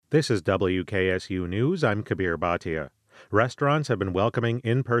This is WKSU News. I'm Kabir Bhatia. Restaurants have been welcoming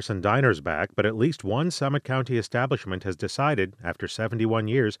in-person diners back, but at least one Summit County establishment has decided, after 71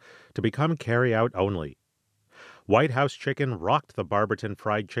 years, to become carry-out only. White House Chicken rocked the Barberton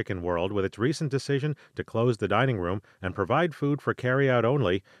fried chicken world with its recent decision to close the dining room and provide food for carry-out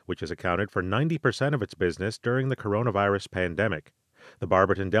only, which has accounted for 90% of its business during the coronavirus pandemic. The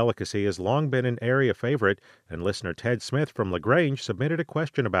Barberton delicacy has long been an area favorite, and listener Ted Smith from LaGrange submitted a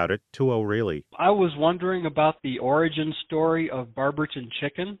question about it to O'Reilly. I was wondering about the origin story of Barberton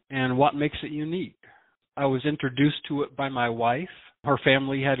chicken and what makes it unique. I was introduced to it by my wife. Her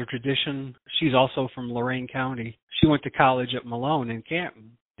family had a tradition. She's also from Lorain County. She went to college at Malone in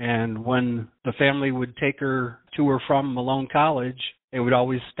Canton. And when the family would take her to or from Malone College, they would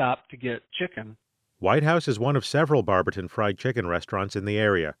always stop to get chicken. White House is one of several Barberton fried chicken restaurants in the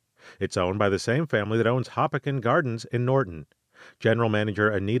area. It's owned by the same family that owns Hoppekin Gardens in Norton. General Manager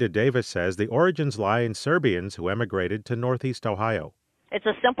Anita Davis says the origins lie in Serbians who emigrated to Northeast Ohio. It's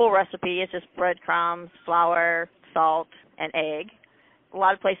a simple recipe. It's just breadcrumbs, flour, salt, and egg. A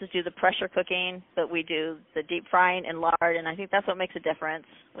lot of places do the pressure cooking, but we do the deep frying in lard, and I think that's what makes a difference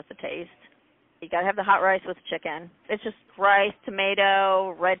with the taste. You got to have the hot rice with chicken. It's just rice,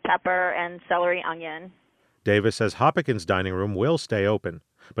 tomato, red pepper, and celery onion. Davis says Hoppekin's dining room will stay open,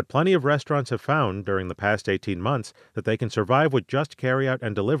 but plenty of restaurants have found during the past 18 months that they can survive with just carryout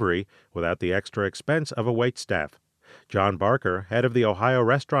and delivery without the extra expense of a waitstaff. John Barker, head of the Ohio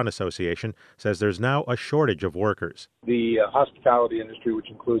Restaurant Association, says there's now a shortage of workers. The hospitality industry,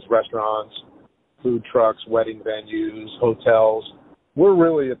 which includes restaurants, food trucks, wedding venues, hotels, we're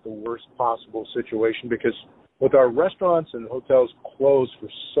really at the worst possible situation because with our restaurants and hotels closed for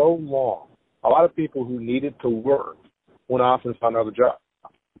so long, a lot of people who needed to work went off and found another job.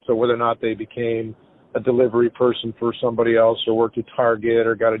 So whether or not they became a delivery person for somebody else or worked at Target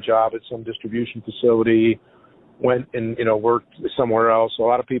or got a job at some distribution facility, went and, worked somewhere else. So a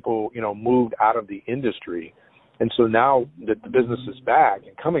lot of people, moved out of the industry. And so now that the business is back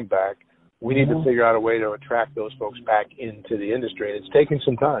and coming back, we need to figure out a way to attract those folks back into the industry. And it's taking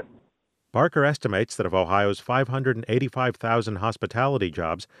some time. Barker estimates that of Ohio's 585,000 hospitality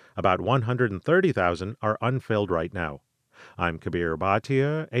jobs, about 130,000 are unfilled right now. I'm Kabir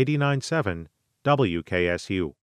Bhatia, 89.7 WKSU.